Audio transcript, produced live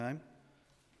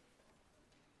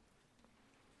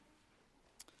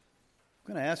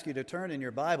I'm going to ask you to turn in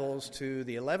your Bibles to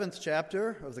the 11th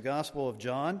chapter of the Gospel of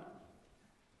John.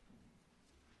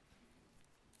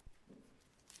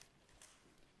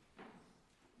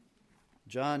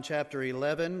 John chapter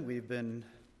 11, we've been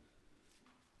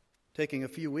taking a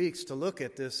few weeks to look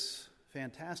at this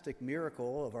fantastic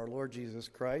miracle of our Lord Jesus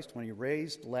Christ when he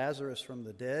raised Lazarus from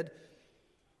the dead.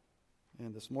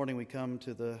 And this morning we come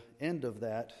to the end of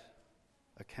that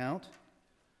account.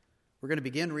 We're going to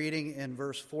begin reading in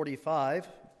verse 45,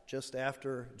 just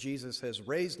after Jesus has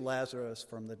raised Lazarus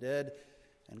from the dead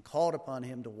and called upon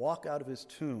him to walk out of his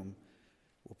tomb.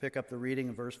 We'll pick up the reading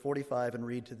in verse 45 and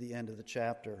read to the end of the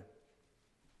chapter.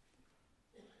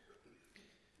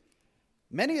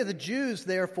 Many of the Jews,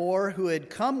 therefore, who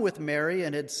had come with Mary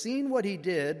and had seen what he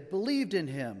did, believed in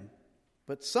him.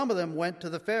 But some of them went to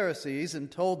the Pharisees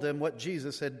and told them what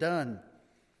Jesus had done.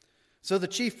 So the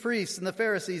chief priests and the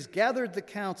Pharisees gathered the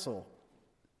council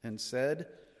and said,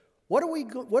 What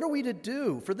are we to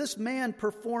do? For this man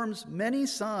performs many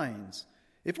signs.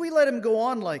 If we let him go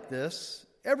on like this,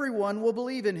 everyone will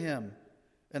believe in him,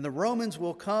 and the Romans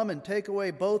will come and take away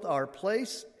both our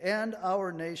place and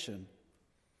our nation.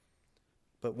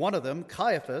 But one of them,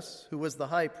 Caiaphas, who was the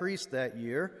high priest that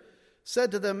year, said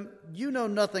to them, You know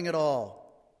nothing at all.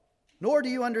 Nor do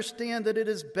you understand that it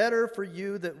is better for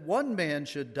you that one man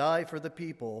should die for the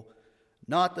people,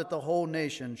 not that the whole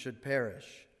nation should perish.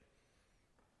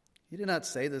 He did not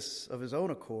say this of his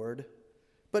own accord,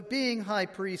 but being high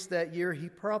priest that year, he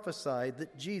prophesied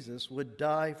that Jesus would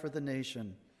die for the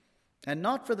nation, and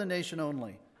not for the nation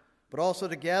only, but also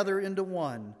to gather into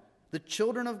one the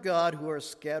children of God who are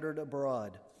scattered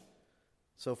abroad.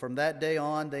 So from that day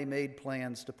on, they made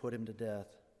plans to put him to death.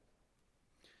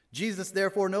 Jesus,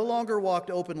 therefore, no longer walked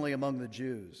openly among the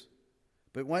Jews,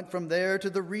 but went from there to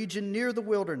the region near the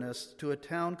wilderness to a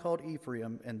town called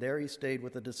Ephraim, and there he stayed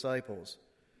with the disciples.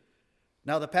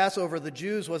 Now the Passover of the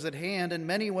Jews was at hand, and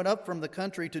many went up from the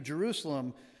country to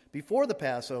Jerusalem before the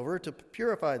Passover to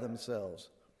purify themselves.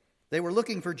 They were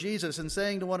looking for Jesus and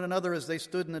saying to one another as they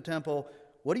stood in the temple,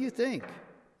 What do you think,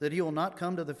 that he will not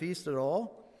come to the feast at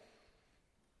all?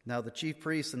 Now the chief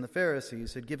priests and the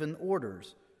Pharisees had given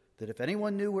orders that if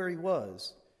anyone knew where he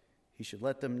was, he should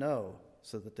let them know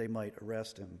so that they might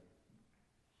arrest him.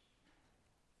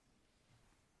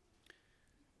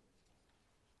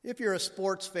 If you're a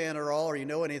sports fan at all, or you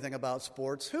know anything about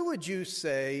sports, who would you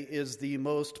say is the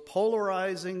most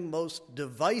polarizing, most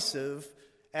divisive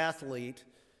athlete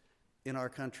in our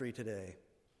country today?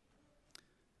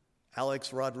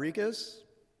 Alex Rodriguez?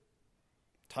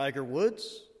 Tiger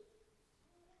Woods?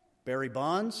 Barry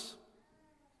Bonds?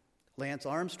 Lance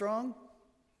Armstrong?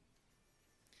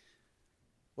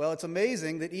 Well, it's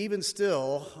amazing that even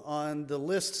still on the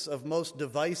lists of most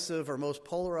divisive or most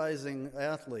polarizing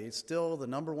athletes, still the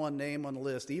number one name on the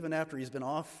list, even after he's been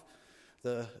off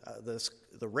the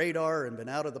radar and been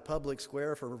out of the public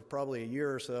square for probably a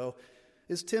year or so,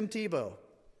 is Tim Tebow.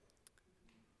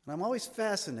 And I'm always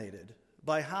fascinated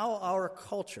by how our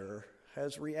culture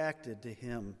has reacted to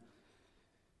him.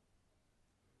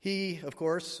 He, of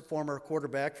course, former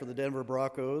quarterback for the Denver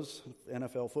Broncos,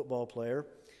 NFL football player.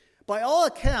 By all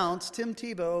accounts, Tim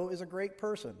Tebow is a great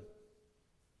person.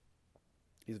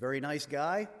 He's a very nice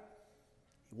guy.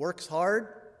 He works hard.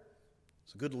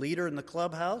 He's a good leader in the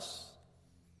clubhouse.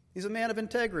 He's a man of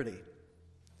integrity.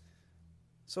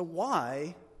 So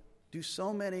why do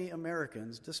so many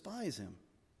Americans despise him?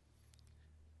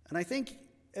 And I think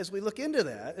as we look into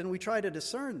that and we try to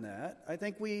discern that, I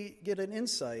think we get an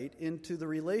insight into the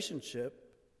relationship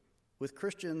with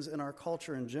Christians in our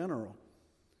culture in general.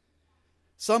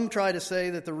 Some try to say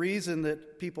that the reason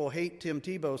that people hate Tim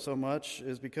Tebow so much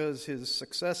is because his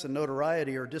success and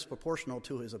notoriety are disproportional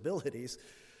to his abilities.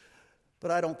 But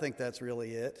I don't think that's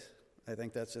really it. I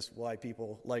think that's just why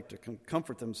people like to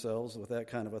comfort themselves with that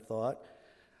kind of a thought.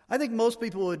 I think most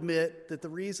people will admit that the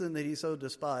reason that he's so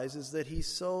despised is that he's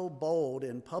so bold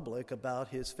in public about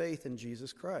his faith in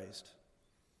Jesus Christ.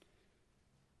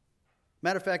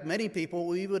 Matter of fact, many people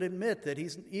will even admit that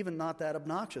he's even not that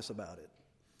obnoxious about it.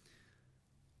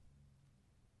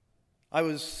 I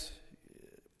was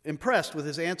impressed with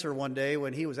his answer one day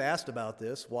when he was asked about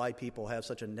this, why people have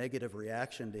such a negative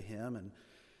reaction to him,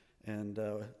 and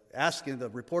the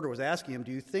reporter was asking him,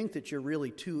 do you think that you're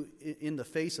really too in the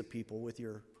face of people with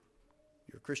your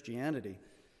Christianity?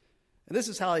 And this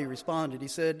is how he responded. He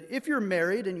said, if you're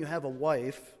married and you have a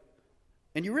wife,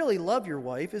 and you really love your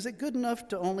wife, is it good enough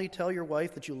to only tell your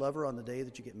wife that you love her on the day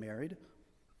that you get married?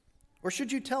 Or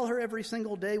should you tell her every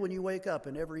single day when you wake up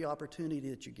and every opportunity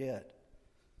that you get?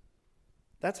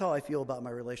 That's how I feel about my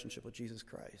relationship with Jesus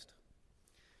Christ.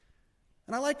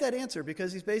 And I like that answer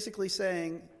because he's basically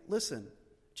saying, listen,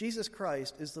 Jesus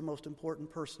Christ is the most important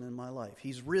person in my life.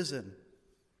 He's risen.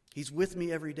 He's with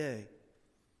me every day.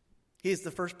 He is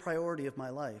the first priority of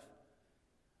my life.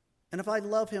 And if I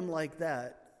love him like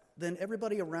that, then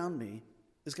everybody around me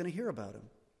is going to hear about him.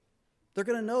 They're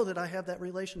going to know that I have that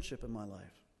relationship in my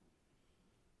life.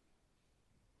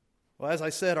 Well, as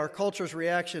I said, our culture's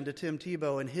reaction to Tim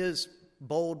Tebow and his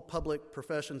bold public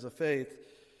professions of faith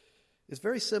is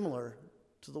very similar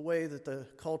to the way that the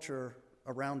culture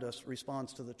around us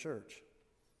responds to the church.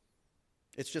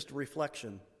 It's just a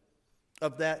reflection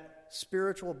of that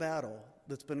spiritual battle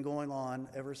that's been going on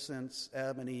ever since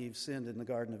Adam and Eve sinned in the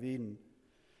Garden of Eden.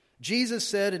 Jesus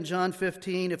said in John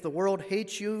 15, if the world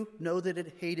hates you, know that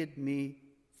it hated me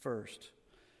first.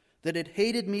 That it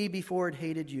hated me before it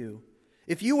hated you.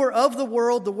 If you were of the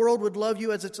world would love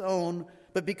you as its own.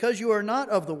 But because you are not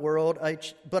of the world,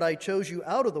 but I chose you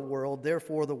out of the world,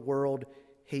 therefore the world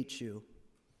hates you.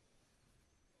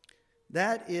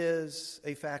 That is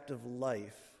a fact of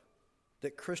life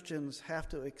that Christians have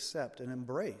to accept and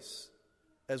embrace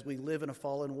as we live in a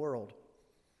fallen world.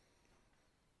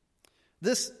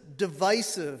 This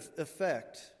divisive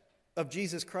effect of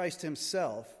Jesus Christ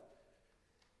himself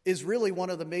is really one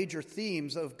of the major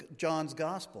themes of John's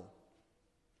gospel.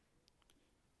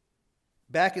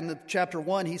 Back in chapter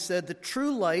 1, he said, the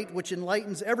true light which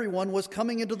enlightens everyone was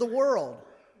coming into the world.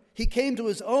 He came to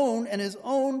his own, and his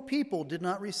own people did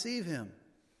not receive him.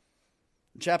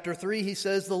 In chapter 3, he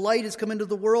says, the light has come into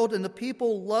the world, and the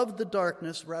people loved the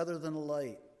darkness rather than the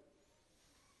light.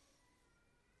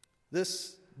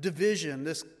 This division,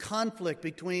 this conflict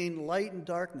between light and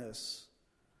darkness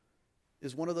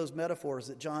is one of those metaphors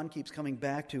that John keeps coming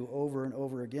back to over and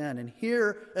over again. And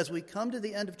here, as we come to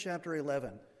the end of chapter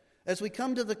 11, as we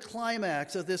come to the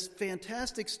climax of this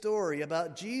fantastic story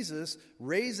about Jesus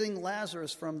raising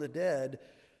Lazarus from the dead,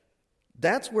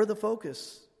 that's where the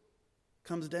focus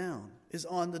comes down, is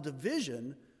on the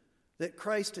division that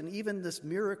Christ and even this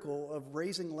miracle of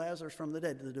raising Lazarus from the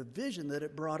dead, the division that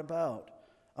it brought about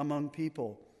among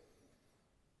people.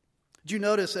 Did you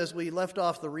notice as we left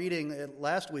off the reading at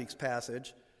last week's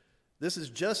passage, this is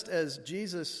just as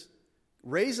Jesus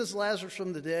raises Lazarus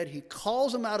from the dead, he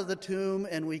calls him out of the tomb,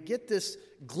 and we get this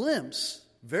glimpse,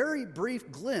 very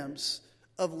brief glimpse,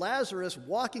 of Lazarus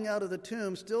walking out of the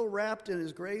tomb, still wrapped in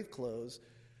his grave clothes.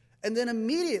 And then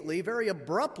immediately, very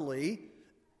abruptly,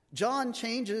 John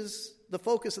changes the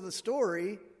focus of the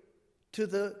story to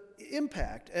the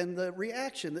impact and the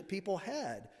reaction that people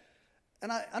had.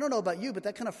 And I don't know about you, but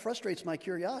that kind of frustrates my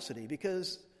curiosity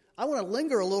because I want to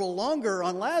linger a little longer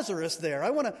on Lazarus there. I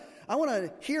want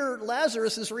to hear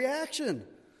Lazarus' reaction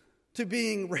to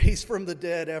being raised from the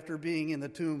dead after being in the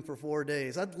tomb for 4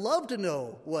 days. I'd love to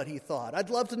know what he thought.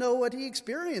 I'd love to know what he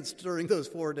experienced during those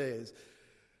 4 days.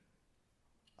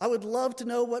 I would love to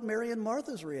know what Mary and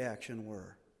Martha's reaction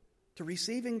were to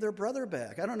receiving their brother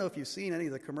back. I don't know if you've seen any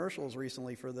of the commercials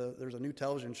recently there's a new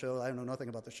television show. I know nothing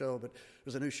about the show, but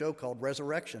there's a new show called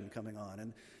Resurrection coming on.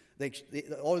 And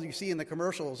all you see in the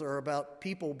commercials are about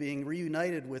people being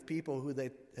reunited with people who they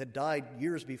had died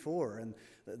years before, and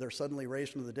they're suddenly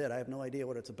raised from the dead. I have no idea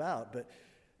what it's about, but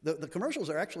the commercials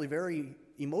are actually very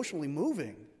emotionally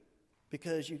moving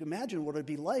because you can imagine what it would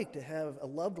be like to have a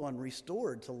loved one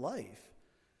restored to life.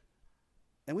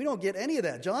 And we don't get any of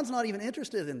that. John's not even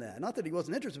interested in that. Not that he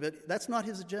wasn't interested, but that's not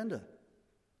his agenda.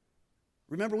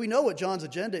 Remember, we know what John's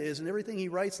agenda is in everything he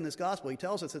writes in this gospel. He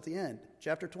tells us at the end,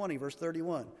 chapter 20, verse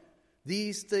 31.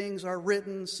 These things are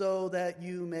written so that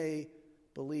you may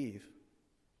believe.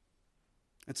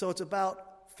 And so it's about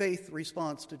faith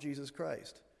response to Jesus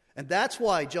Christ. And that's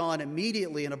why John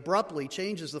immediately and abruptly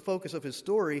changes the focus of his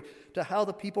story to how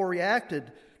the people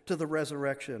reacted to the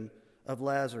resurrection of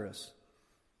Lazarus.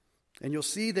 And you'll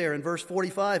see there in verse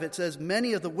 45, it says,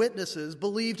 many of the witnesses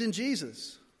believed in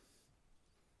Jesus.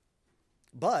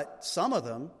 But some of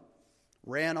them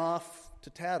ran off to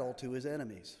tattle to his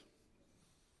enemies.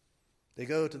 They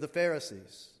go to the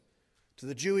Pharisees, to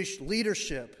the Jewish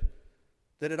leadership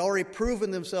that had already proven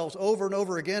themselves over and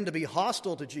over again to be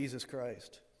hostile to Jesus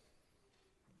Christ.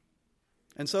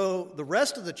 And so the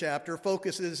rest of the chapter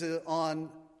focuses on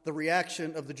the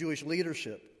reaction of the Jewish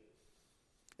leadership.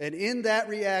 And in that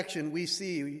reaction, we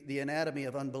see the anatomy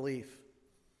of unbelief.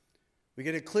 We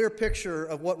get a clear picture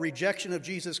of what rejection of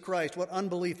Jesus Christ, what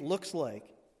unbelief looks like.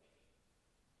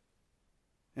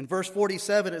 In verse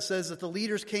 47, it says that the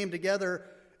leaders came together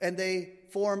and they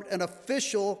formed an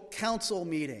official council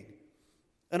meeting.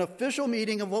 An official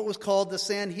meeting of what was called the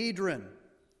Sanhedrin.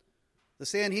 The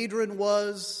Sanhedrin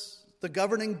was the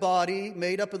governing body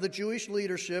made up of the Jewish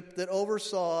leadership that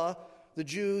oversaw the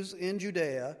Jews in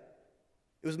Judea.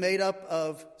 It was made up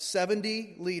of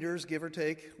 70 leaders, give or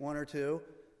take one or two,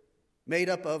 made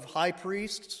up of high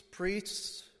priests,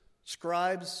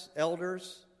 scribes,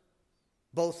 elders,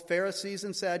 both Pharisees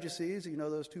and Sadducees, you know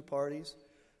those two parties,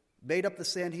 made up the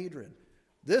Sanhedrin.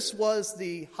 This was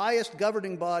the highest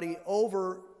governing body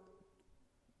over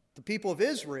the people of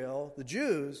Israel, the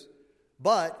Jews,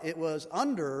 but it was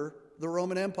under the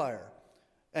Roman Empire.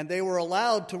 And they were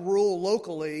allowed to rule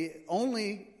locally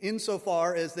only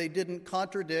insofar as they didn't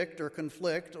contradict or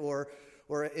conflict or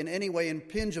in any way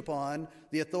impinge upon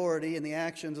the authority and the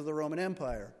actions of the Roman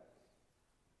Empire.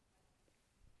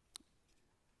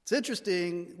 It's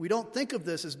interesting, we don't think of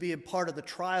this as being part of the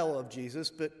trial of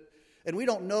Jesus, and we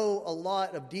don't know a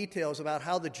lot of details about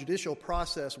how the judicial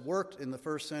process worked in the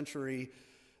first century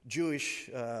Jewish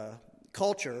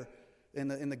culture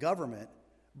in the government.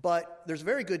 But there's a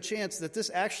very good chance that this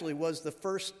actually was the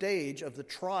first stage of the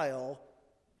trial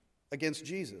against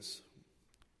Jesus.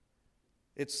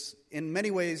 It's in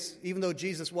many ways, even though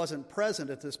Jesus wasn't present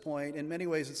at this point, in many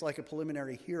ways it's like a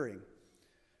preliminary hearing.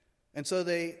 And so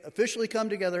they officially come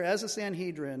together as a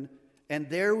Sanhedrin, and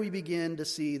there we begin to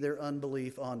see their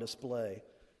unbelief on display.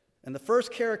 And the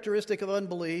first characteristic of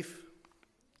unbelief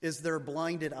is their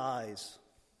blinded eyes.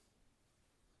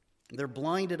 Their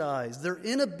blinded eyes, their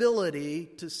inability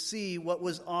to see what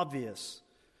was obvious.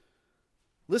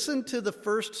 Listen to the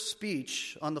first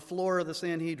speech on the floor of the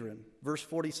Sanhedrin, verse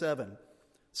 47.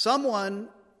 Someone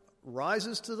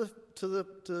rises to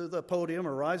the podium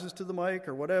or rises to the mic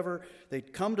or whatever. They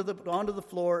come onto the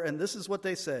floor, and this is what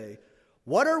they say.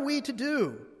 What are we to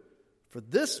do? For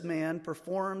this man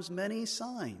performs many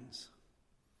signs.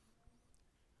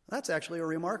 That's actually a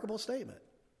remarkable statement.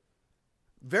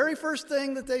 Very first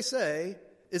thing that they say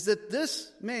is that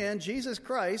this man, Jesus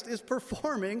Christ, is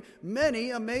performing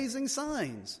many amazing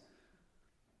signs.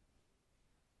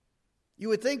 You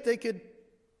would think they could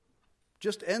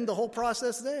just end the whole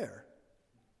process there.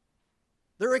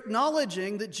 They're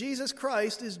acknowledging that Jesus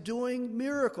Christ is doing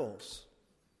miracles,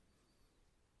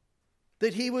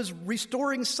 that he was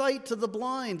restoring sight to the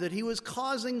blind, that he was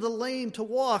causing the lame to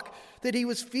walk, that he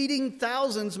was feeding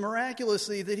thousands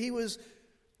miraculously, that he was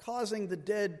causing the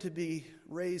dead to be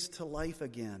raised to life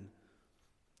again.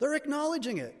 They're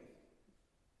acknowledging it.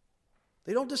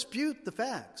 They don't dispute the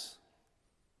facts.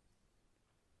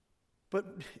 But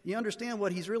you understand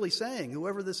what he's really saying.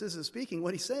 Whoever this is speaking,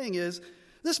 what he's saying is,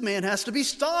 this man has to be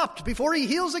stopped before he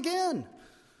heals again.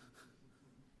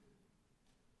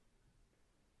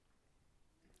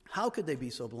 How could they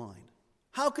be so blind?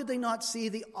 How could they not see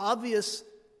the obvious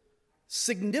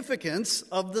significance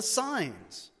of the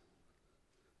signs?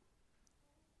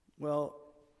 Well,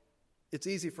 it's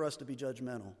easy for us to be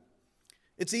judgmental.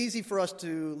 It's easy for us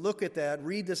to look at that,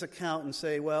 read this account, and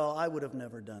say, well, I would have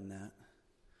never done that.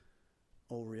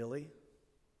 Oh, really?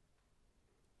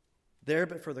 There,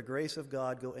 but for the grace of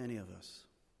God, go any of us.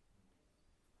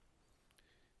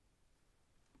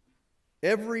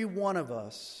 Every one of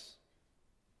us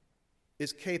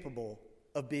is capable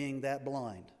of being that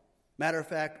blind. Matter of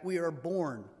fact, we are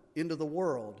born into the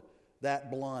world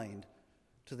that blind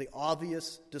to the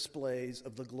obvious displays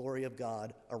of the glory of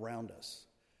God around us.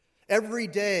 Every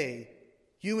day,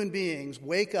 human beings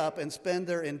wake up and spend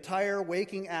their entire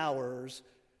waking hours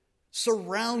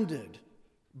surrounded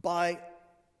by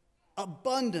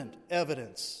abundant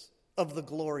evidence of the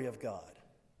glory of God.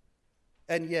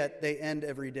 And yet they end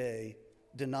every day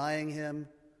denying him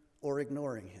or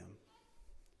ignoring him.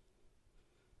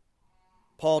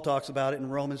 Paul talks about it in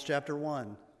Romans chapter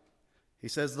 1. He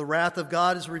says, the wrath of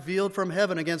God is revealed from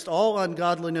heaven against all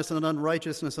ungodliness and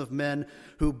unrighteousness of men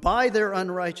who by their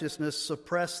unrighteousness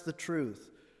suppress the truth.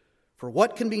 For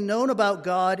what can be known about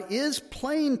God is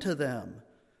plain to them,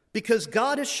 because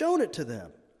God has shown it to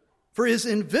them. For his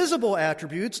invisible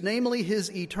attributes, namely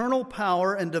his eternal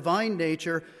power and divine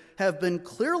nature, have been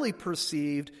clearly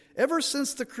perceived ever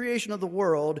since the creation of the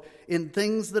world in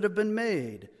things that have been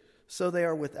made, so they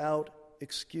are without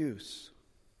excuse.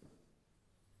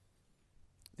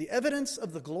 The evidence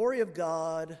of the glory of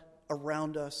God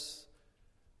around us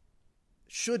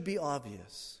should be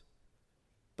obvious.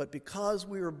 But because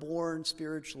we were born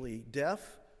spiritually deaf,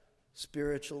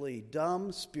 spiritually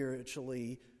dumb,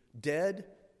 spiritually dead,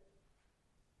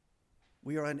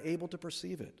 we are unable to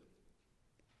perceive it.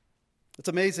 It's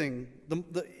amazing.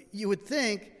 You would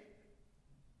think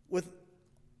with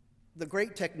the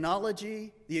great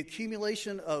technology, the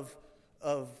accumulation of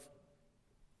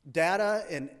data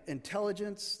and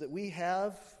intelligence that we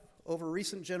have over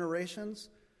recent generations,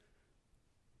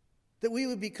 that we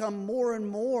would become more and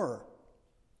more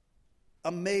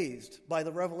amazed by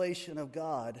the revelation of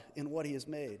God in what he has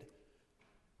made.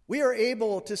 We are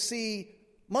able to see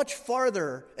much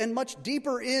farther and much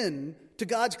deeper in to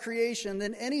God's creation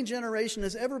than any generation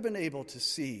has ever been able to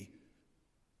see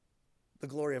the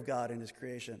glory of God in his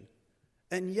creation.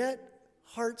 And yet,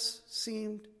 hearts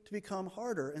seem to become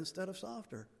harder instead of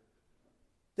softer.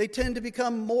 They tend to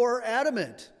become more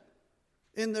adamant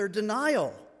in their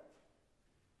denial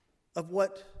of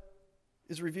what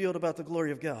is revealed about the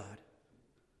glory of God.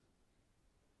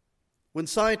 When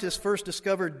scientists first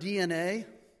discovered DNA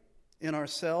in our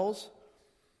cells,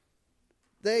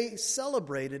 they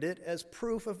celebrated it as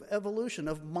proof of evolution,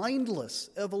 of mindless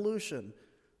evolution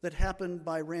that happened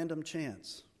by random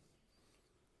chance.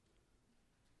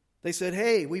 They said,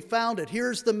 hey, we found it.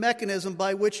 Here's the mechanism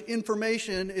by which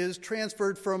information is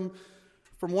transferred from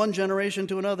one generation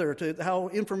to another, to how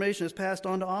information is passed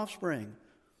on to offspring.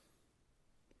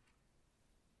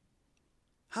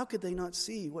 How could they not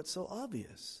see what's so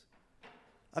obvious?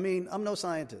 I mean, I'm no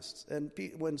scientist, and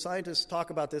when scientists talk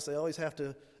about this, they always have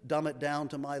to dumb it down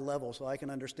to my level so I can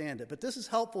understand it. But this is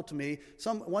helpful to me.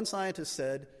 One scientist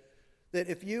said that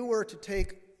if you were to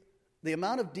take the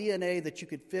amount of DNA that you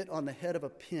could fit on the head of a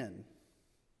pin,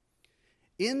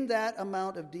 in that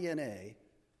amount of DNA,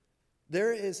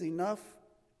 there is enough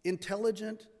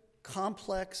intelligent,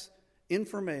 complex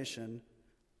information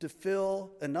to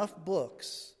fill enough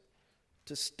books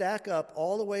to stack up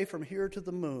all the way from here to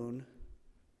the moon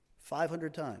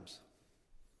 500 times.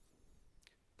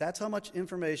 That's how much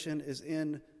information is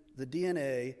in the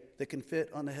DNA that can fit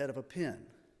on the head of a pin.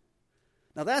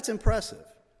 Now that's impressive.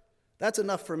 That's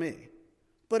enough for me.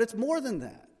 But it's more than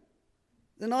that.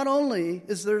 And not only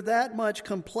is there that much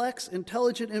complex,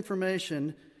 intelligent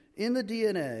information in the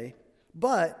DNA,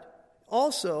 but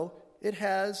also it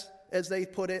has, as they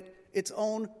put it, its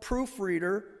own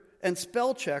proofreader and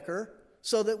spell checker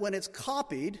so that when it's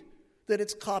copied, that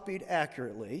it's copied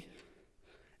accurately.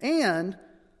 And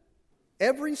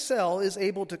every cell is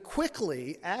able to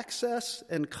quickly access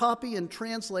and copy and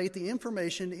translate the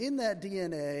information in that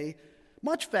DNA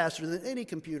much faster than any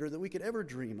computer that we could ever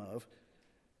dream of,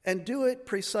 and do it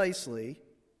precisely.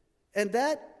 And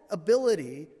that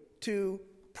ability to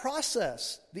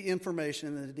process the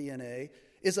information in the DNA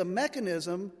is a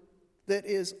mechanism that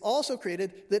is also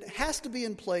created that has to be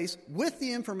in place with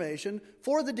the information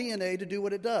for the DNA to do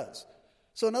what it does.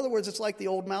 So in other words, it's like the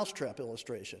old mousetrap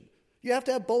illustration. You have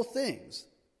to have both things.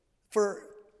 For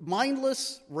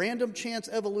mindless, random chance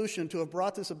evolution to have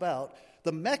brought this about,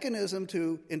 the mechanism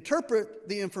to interpret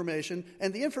the information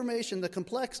and the information, the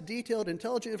complex, detailed,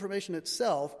 intelligent information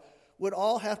itself, would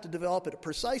all have to develop at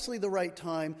precisely the right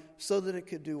time so that it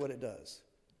could do what it does.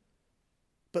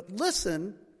 But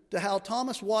listen to how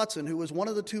Thomas Watson, who was one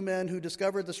of the two men who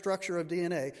discovered the structure of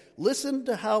DNA, listen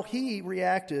to how he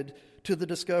reacted to the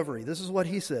discovery. This is what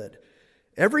he said.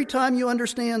 Every time you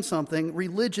understand something,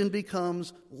 religion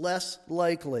becomes less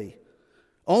likely.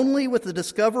 Only with the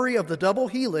discovery of the double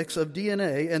helix of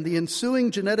DNA and the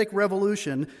ensuing genetic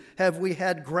revolution have we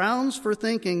had grounds for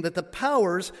thinking that the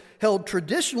powers held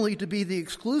traditionally to be the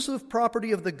exclusive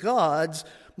property of the gods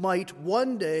might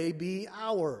one day be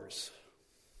ours.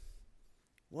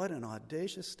 What an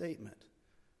audacious statement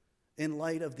in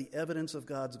light of the evidence of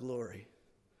God's glory.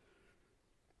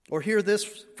 Or hear this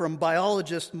from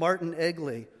biologist Martin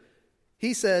Egley.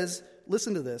 He says,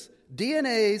 listen to this,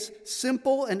 DNA's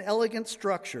simple and elegant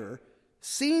structure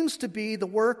seems to be the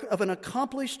work of an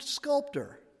accomplished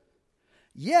sculptor.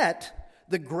 Yet,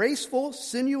 the graceful,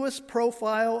 sinuous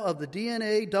profile of the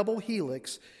DNA double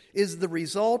helix is the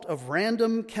result of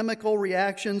random chemical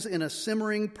reactions in a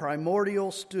simmering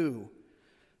primordial stew.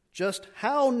 Just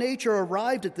how nature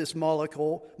arrived at this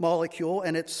molecule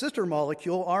and its sister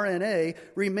molecule, RNA,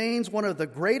 remains one of the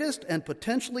greatest and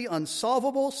potentially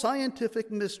unsolvable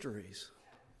scientific mysteries.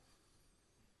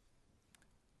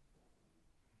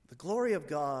 The glory of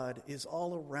God is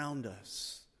all around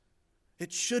us.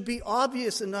 It should be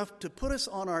obvious enough to put us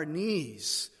on our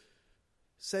knees,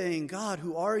 saying, God,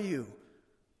 who are you?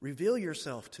 Reveal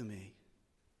yourself to me.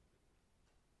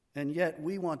 And yet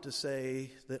we want to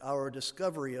say that our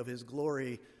discovery of his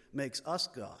glory makes us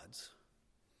gods.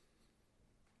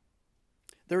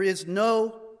 There is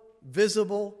no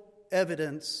visible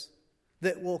evidence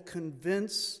that will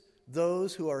convince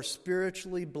those who are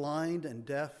spiritually blind and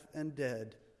deaf and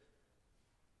dead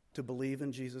to believe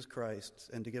in Jesus Christ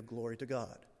and to give glory to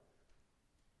God.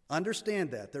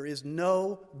 Understand that. There is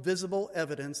no visible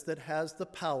evidence that has the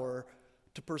power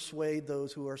to persuade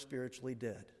those who are spiritually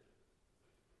dead.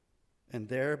 And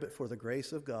there, but for the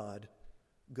grace of God,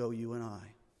 go you and I.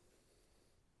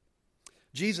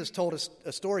 Jesus told us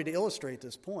a story to illustrate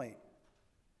this point.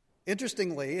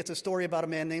 Interestingly, it's a story about a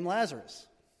man named Lazarus.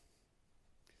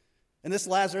 And this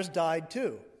Lazarus died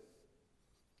too.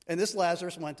 And this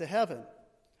Lazarus went to heaven.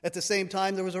 At the same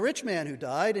time, there was a rich man who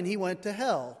died, and he went to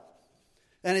hell.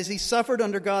 And as he suffered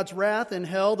under God's wrath in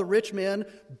hell, the rich man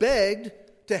begged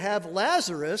to have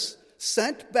Lazarus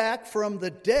sent back from the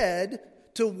dead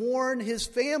to warn his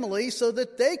family so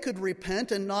that they could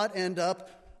repent and not end up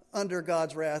under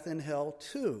God's wrath in hell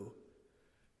too.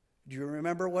 Do you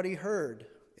remember what he heard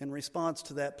in response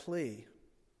to that plea?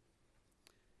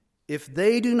 If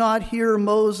they do not hear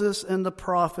Moses and the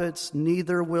prophets,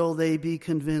 neither will they be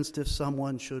convinced if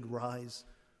someone should rise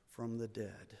from the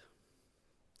dead.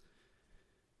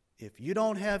 If you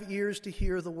don't have ears to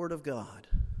hear the word of God,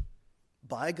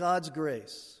 by God's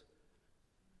grace,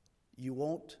 you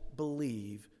won't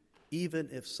believe even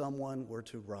if someone were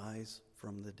to rise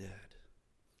from the dead.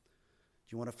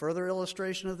 Do you want a further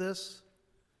illustration of this?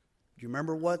 Do you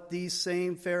remember what these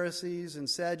same Pharisees and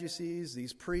Sadducees,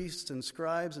 these priests and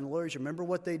scribes and lawyers, you remember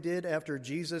what they did after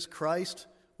Jesus Christ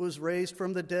was raised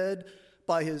from the dead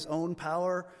by his own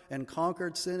power and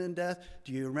conquered sin and death?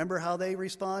 Do you remember how they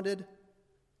responded?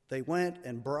 They went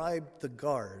and bribed the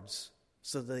guards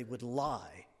so they would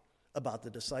lie about the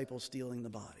disciples stealing the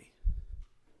body.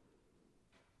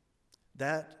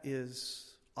 That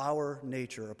is our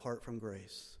nature apart from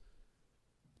grace.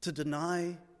 To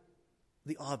deny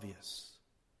the obvious.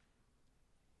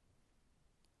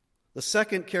 The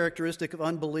second characteristic of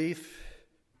unbelief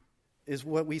is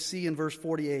what we see in verse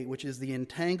 48, which is the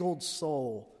entangled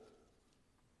soul.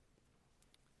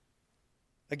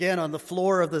 Again, on the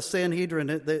floor of the Sanhedrin,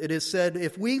 it is said,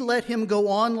 if we let him go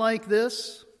on like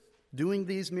this, doing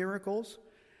these miracles,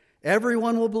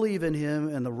 everyone will believe in him,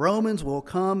 and the Romans will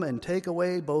come and take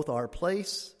away both our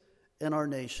place and our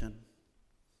nation.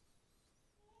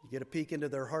 You get a peek into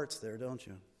their hearts there, don't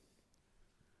you?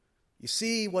 You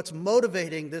see what's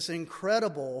motivating this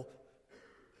incredible,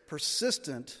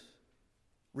 persistent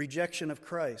rejection of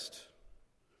Christ.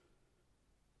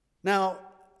 Now,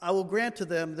 I will grant to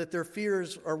them that their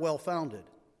fears are well-founded,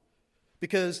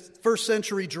 because first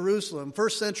century Jerusalem,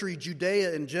 first century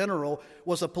Judea in general,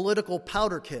 was a political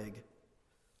powder keg.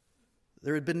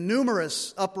 There had been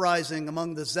numerous uprisings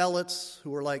among the zealots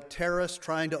who were like terrorists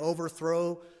trying to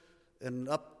overthrow and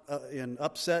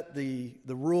upset the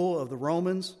rule of the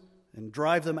Romans and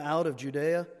drive them out of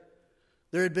Judea.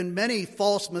 There had been many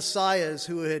false messiahs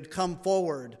who had come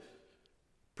forward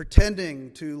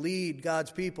pretending to lead God's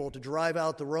people to drive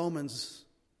out the Romans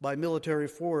by military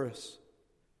force.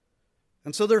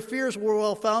 And so their fears were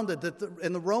well-founded.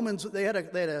 And the Romans, they had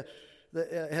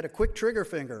a quick trigger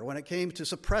finger when it came to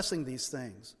suppressing these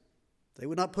things. They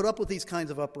would not put up with these kinds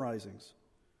of uprisings.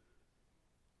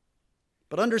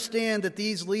 But understand that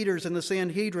these leaders in the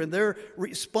Sanhedrin, their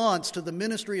response to the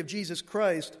ministry of Jesus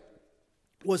Christ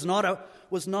was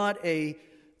not a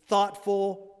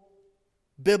thoughtful,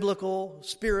 biblical,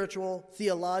 spiritual,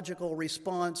 theological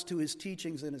response to his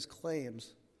teachings and his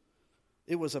claims.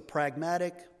 It was a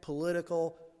pragmatic,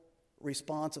 political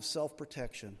response of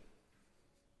self-protection.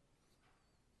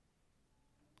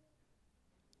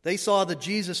 They saw the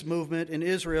Jesus movement in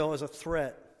Israel as a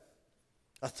threat,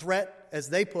 as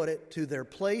they put it, to their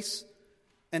place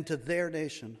and to their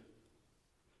nation.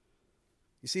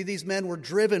 You see, these men were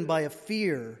driven by a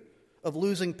fear of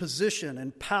losing position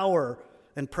and power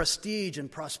and prestige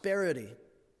and prosperity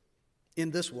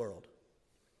in this world.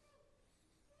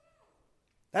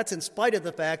 That's in spite of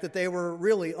the fact that they were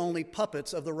really only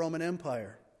puppets of the Roman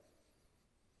Empire.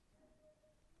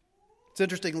 It's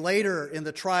interesting, later in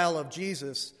the trial of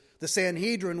Jesus, the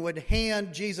Sanhedrin would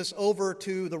hand Jesus over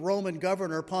to the Roman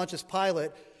governor, Pontius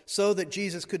Pilate, so that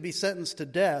Jesus could be sentenced to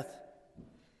death.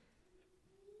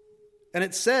 And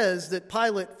it says that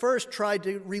Pilate first tried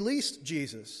to release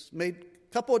Jesus, made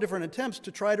a couple of different attempts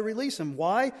to try to release him.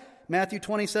 Why? Matthew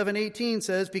 27:18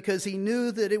 says, because he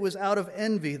knew that it was out of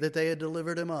envy that they had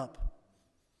delivered him up.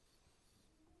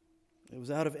 It was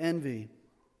out of envy.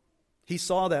 He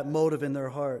saw that motive in their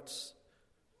hearts,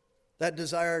 that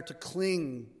desire to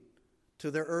cling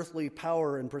to their earthly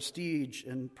power and prestige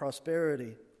and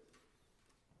prosperity.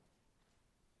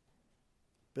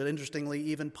 But interestingly,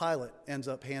 even Pilate ends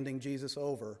up handing Jesus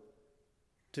over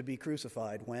to be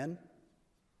crucified. When?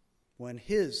 When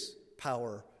his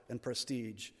power and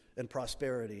prestige and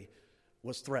prosperity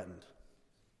was threatened.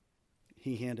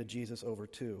 He handed Jesus over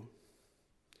too.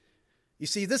 You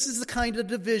see, this is the kind of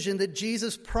division that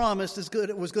Jesus promised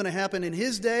was going to happen in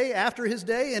his day, after his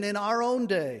day, and in our own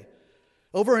day.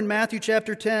 Over in Matthew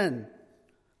chapter 10,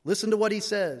 listen to what he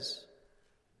says.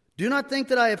 Do not think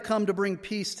that I have come to bring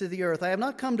peace to the earth. I have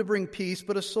not come to bring peace,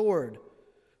 but a sword.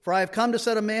 For I have come to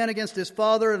set a man against his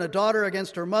father, and a daughter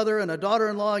against her mother, and a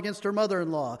daughter-in-law against her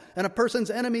mother-in-law. And a person's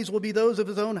enemies will be those of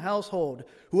his own household.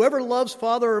 Whoever loves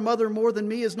father or mother more than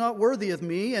me is not worthy of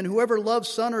me, and whoever loves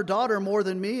son or daughter more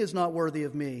than me is not worthy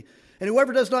of me. And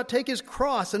whoever does not take his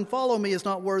cross and follow me is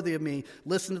not worthy of me.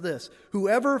 Listen to this.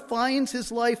 Whoever finds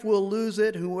his life will lose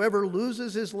it. Whoever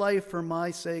loses his life for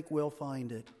my sake will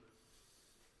find it.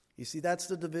 You see, that's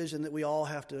the division that we all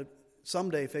have to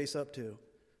someday face up to.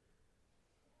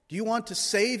 Do you want to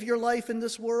save your life in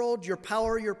this world, your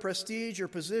power, your prestige, your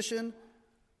position?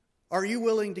 Are you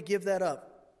willing to give that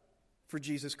up for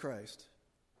Jesus Christ,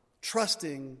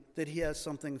 trusting that he has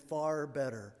something far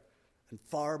better and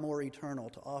far more eternal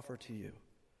to offer to you?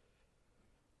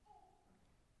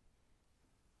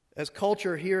 As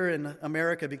culture here in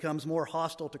America becomes more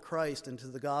hostile to Christ and to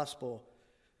the gospel,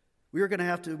 we are going to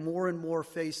have to more and more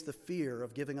face the fear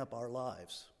of giving up our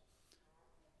lives,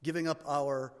 giving up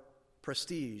our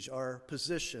prestige, our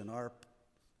position, our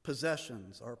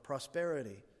possessions, our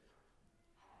prosperity.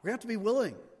 We have to be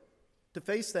willing to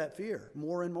face that fear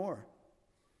more and more.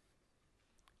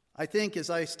 I think as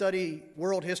I study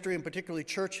world history, and particularly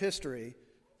church history,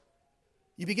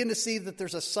 you begin to see that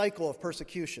there's a cycle of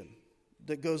persecution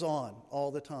that goes on all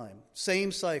the time.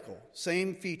 Same cycle,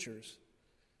 same features.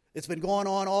 It's been going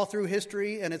on all through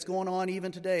history, and it's going on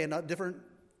even today, and to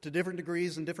different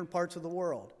degrees in different parts of the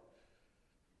world.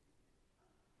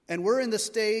 And we're in the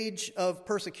stage of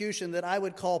persecution that I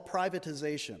would call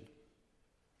privatization.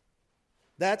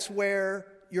 That's where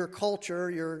your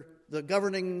culture, the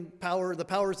governing power, the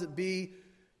powers that be,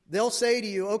 they'll say to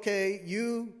you, okay,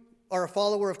 you are a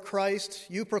follower of Christ,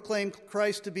 you proclaim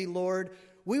Christ to be Lord,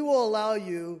 we will allow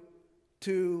you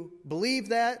to believe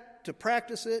that, to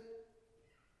practice it,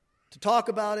 to talk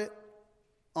about it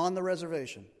on the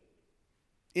reservation,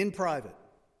 in private,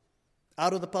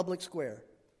 out of the public square.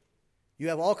 You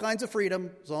have all kinds of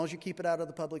freedom as long as you keep it out of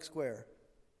the public square.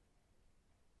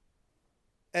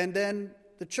 And then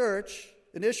the church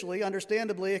initially,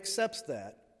 understandably, accepts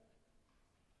that.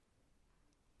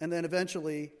 And then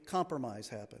eventually compromise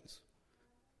happens.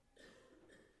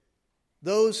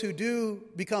 Those who do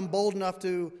become bold enough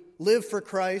to live for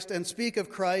Christ and speak of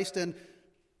Christ and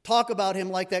talk about him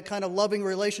like that kind of loving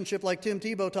relationship like Tim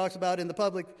Tebow talks about in the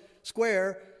public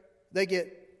square, they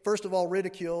get, first of all,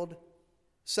 ridiculed,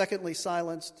 secondly,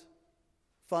 silenced,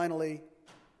 finally,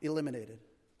 eliminated.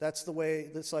 That's the way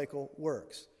the cycle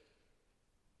works.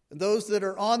 And those that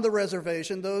are on the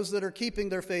reservation, those that are keeping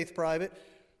their faith private,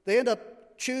 they end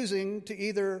up choosing to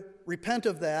either repent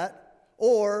of that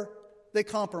or they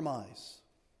compromise.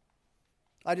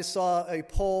 I just saw a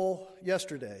poll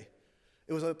yesterday.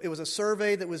 It was a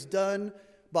survey that was done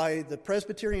by the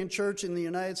Presbyterian Church in the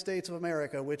United States of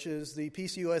America, which is the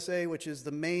PCUSA, which is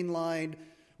the mainline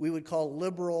we would call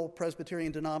liberal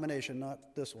Presbyterian denomination,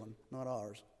 not this one, not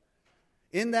ours.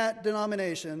 In that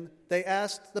denomination, they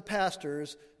asked the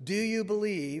pastors, do you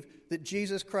believe that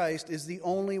Jesus Christ is the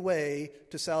only way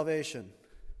to salvation?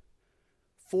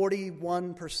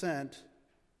 41%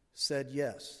 said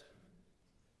yes.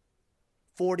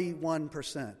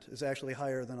 41% is actually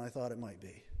higher than I thought it might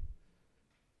be.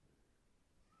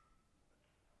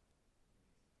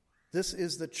 This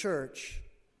is the church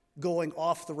going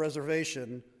off the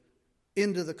reservation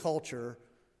into the culture,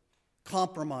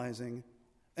 compromising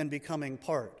and becoming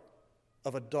part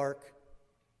of a dark,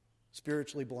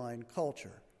 spiritually blind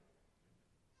culture.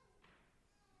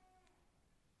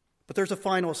 But there's a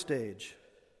final stage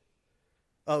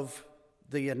of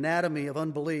the anatomy of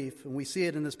unbelief, and we see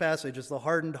it in this passage as the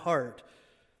hardened heart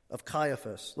of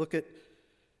Caiaphas. Look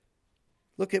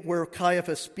at where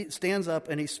Caiaphas stands up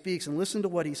and he speaks, and listen to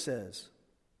what he says.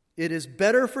 It is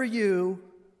better for you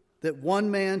that one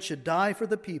man should die for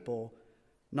the people,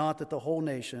 not that the whole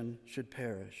nation should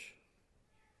perish.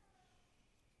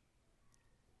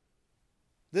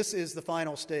 This is the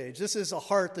final stage. This is a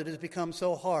heart that has become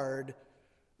so hard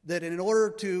that in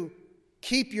order to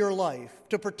keep your life,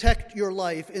 to protect your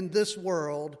life in this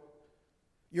world,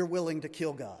 you're willing to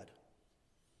kill God.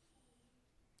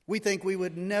 We think we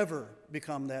would never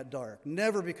become that dark,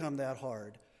 never become that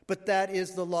hard, but that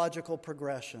is the logical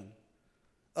progression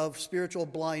of spiritual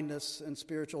blindness and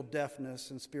spiritual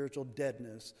deafness and spiritual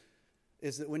deadness,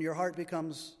 is that when your heart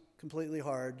becomes completely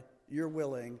hard, you're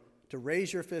willing to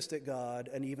raise your fist at God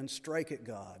and even strike at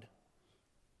God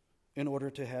in order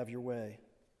to have your way.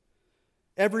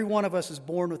 Every one of us is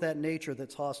born with that nature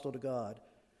that's hostile to God.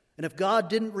 And if God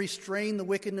didn't restrain the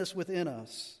wickedness within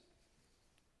us,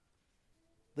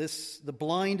 the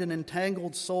blind and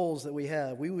entangled souls that we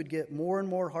have, we would get more and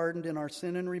more hardened in our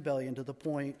sin and rebellion to the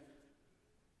point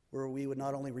where we would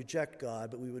not only reject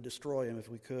God, but we would destroy him if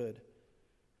we could.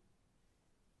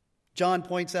 John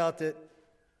points out that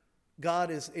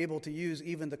God is able to use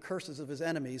even the curses of his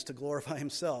enemies to glorify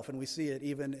himself, and we see it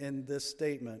even in this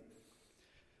statement.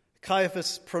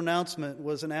 Caiaphas' pronouncement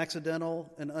was an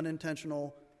accidental and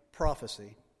unintentional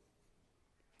prophecy.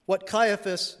 What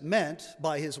Caiaphas meant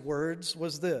by his words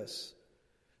was this: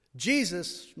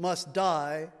 Jesus must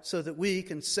die so that we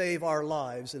can save our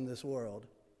lives in this world,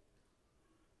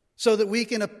 so that we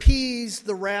can appease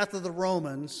the wrath of the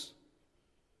Romans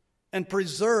and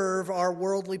preserve our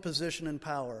worldly position and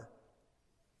power.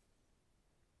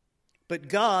 But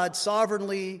God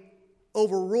sovereignly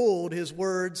overruled his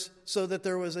words so that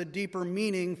there was a deeper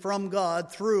meaning from God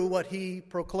through what he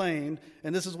proclaimed.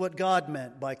 And this is what God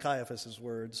meant by Caiaphas'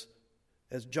 words,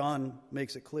 as John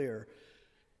makes it clear.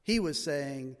 He was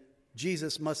saying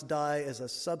Jesus must die as a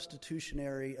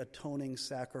substitutionary atoning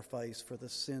sacrifice for the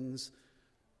sins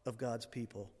of God's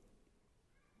people.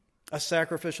 A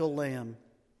sacrificial lamb.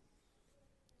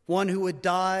 One who would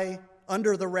die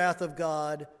under the wrath of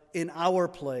God in our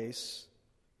place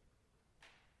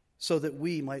so that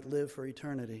we might live for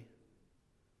eternity.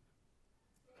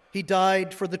 He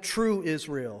died for the true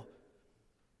Israel,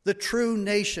 the true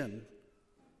nation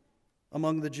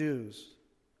among the Jews.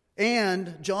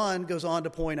 And John goes on to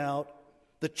point out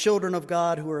the children of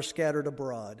God who are scattered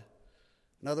abroad.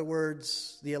 In other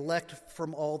words, the elect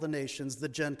from all the nations, the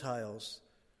Gentiles.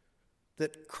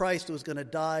 That Christ was going to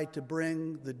die to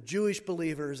bring the Jewish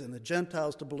believers and the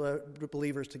Gentiles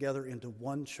believers together into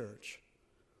one church.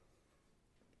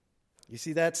 You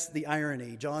see, that's the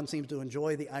irony. John seems to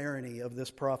enjoy the irony of this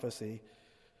prophecy.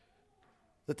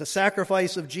 That the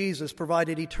sacrifice of Jesus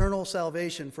provided eternal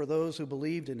salvation for those who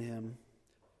believed in him,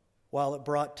 while it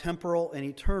brought temporal and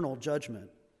eternal judgment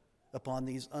upon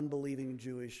these unbelieving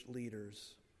Jewish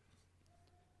leaders.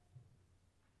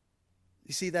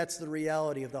 You see, that's the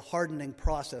reality of the hardening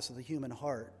process of the human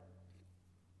heart.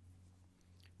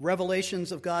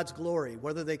 Revelations of God's glory,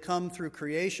 whether they come through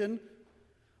creation,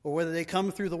 or whether they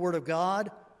come through the Word of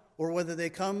God, or whether they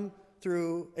come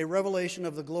through a revelation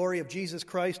of the glory of Jesus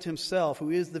Christ himself, who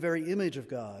is the very image of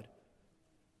God.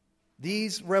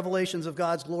 These revelations of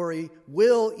God's glory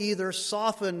will either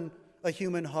soften a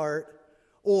human heart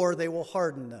or they will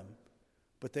harden them,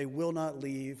 but they will not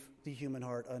leave the human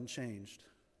heart unchanged.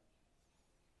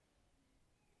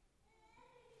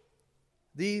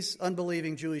 These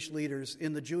unbelieving Jewish leaders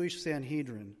in the Jewish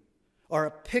Sanhedrin are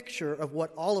a picture of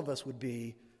what all of us would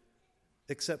be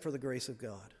except for the grace of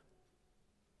God.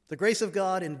 The grace of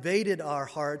God invaded our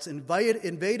hearts,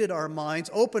 invaded our minds,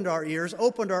 opened our ears,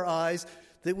 opened our eyes,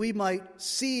 that we might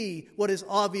see what is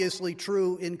obviously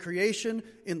true in creation,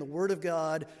 in the Word of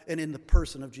God, and in the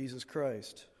person of Jesus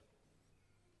Christ.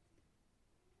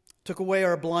 Took away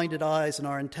our blinded eyes and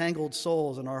our entangled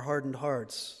souls and our hardened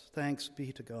hearts. Thanks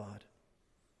be to God.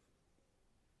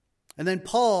 And then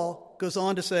Paul goes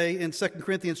on to say in 2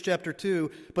 Corinthians chapter 2,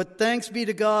 "But thanks be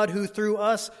to God who through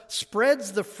us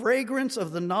spreads the fragrance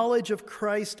of the knowledge of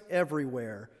Christ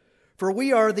everywhere. For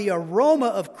we are the aroma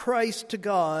of Christ to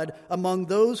God among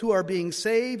those who are being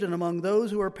saved and among those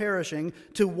who are perishing.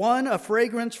 To one a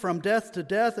fragrance from death to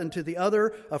death, and to the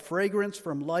other a fragrance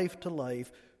from life to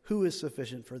life. Who is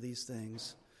sufficient for these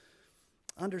things?"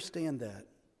 Understand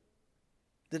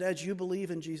that as you believe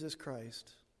in Jesus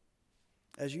Christ,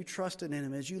 as you trust in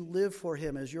him, as you live for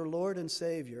him as your Lord and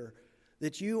Savior,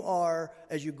 that you are,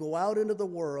 as you go out into the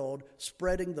world,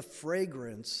 spreading the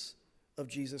fragrance of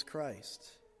Jesus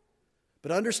Christ.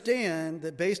 But understand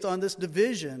that based on this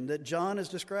division that John is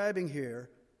describing here,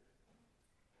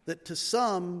 that to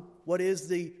some, what is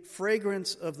the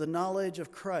fragrance of the knowledge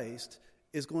of Christ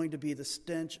is going to be the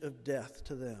stench of death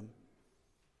to them.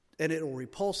 And it will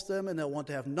repulse them, and they'll want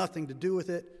to have nothing to do with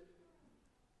it.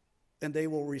 And they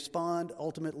will respond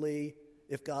ultimately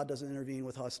if God doesn't intervene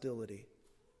with hostility.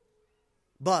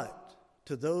 But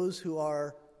to those who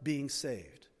are being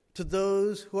saved, to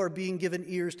those who are being given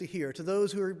ears to hear, to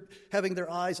those who are having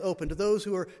their eyes opened, to those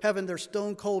who are having their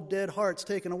stone-cold dead hearts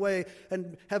taken away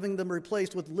and having them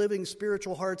replaced with living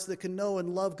spiritual hearts that can know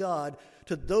and love God,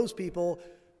 to those people,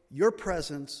 your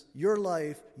presence, your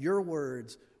life, your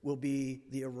words will be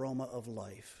the aroma of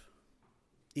life,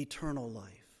 eternal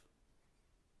life,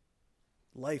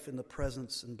 life in the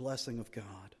presence and blessing of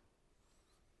God.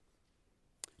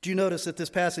 Do you notice that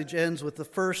this passage ends with the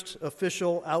first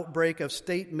official outbreak of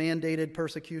state-mandated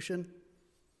persecution?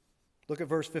 Look at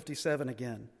verse 57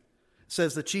 again. It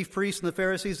says, "The chief priests and the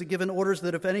Pharisees had given orders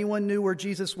that if anyone knew where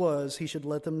Jesus was, he should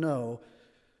let them know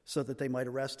so that they might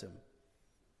arrest him."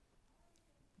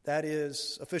 That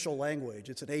is official language.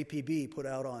 It's an APB put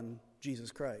out on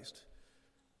Jesus Christ.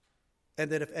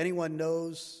 And that if anyone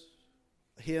knows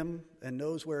him and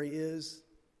knows where he is,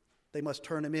 They must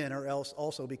turn him in or else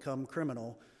also become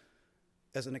criminal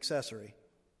as an accessory.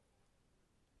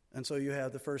 And so you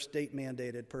have the first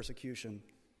state-mandated persecution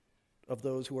of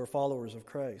those who are followers of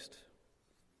Christ.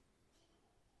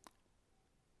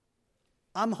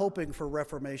 I'm hoping for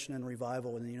reformation and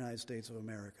revival in the United States of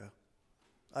America.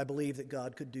 I believe that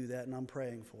God could do that, and I'm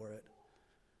praying for it.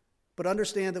 But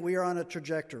understand that we are on a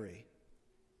trajectory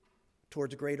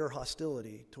towards greater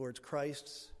hostility towards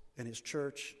Christ and his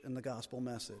church and the gospel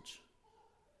message.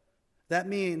 That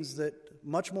means that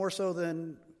much more so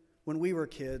than when we were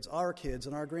kids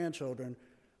and our grandchildren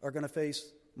are going to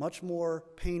face much more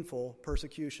painful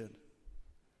persecution.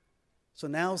 So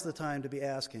now's the time to be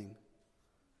asking,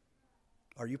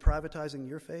 are you privatizing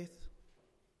your faith?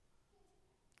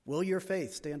 Will your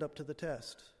faith stand up to the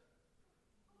test?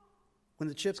 When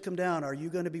the chips come down, are you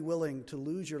going to be willing to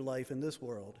lose your life in this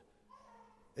world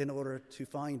in order to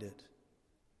find it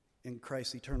in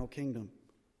Christ's eternal kingdom?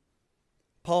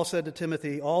 Paul said to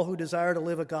Timothy, all who desire to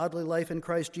live a godly life in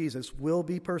Christ Jesus will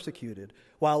be persecuted,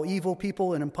 while evil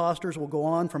people and impostors will go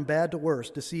on from bad to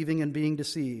worse, deceiving and being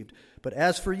deceived. But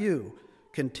as for you,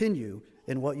 continue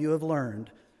in what you have learned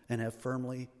and have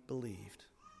firmly believed.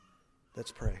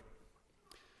 Let's pray.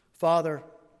 Father,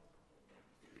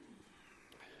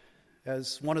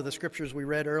 as one of the scriptures we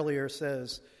read earlier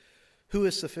says, who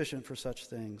is sufficient for such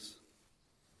things?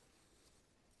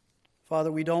 Father,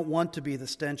 we don't want to be the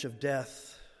stench of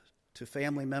death to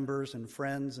family members and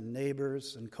friends and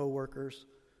neighbors and co-workers.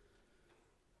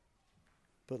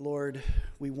 But Lord,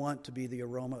 we want to be the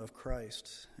aroma of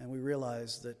Christ, and we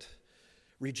realize that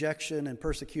rejection and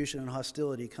persecution and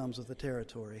hostility comes with the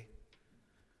territory.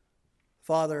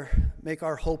 Father, make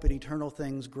our hope in eternal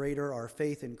things greater, our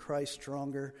faith in Christ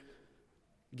stronger.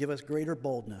 Give us greater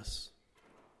boldness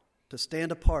to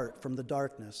stand apart from the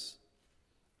darkness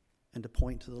and to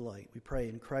point to the light. We pray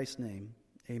in Christ's name.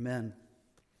 Amen.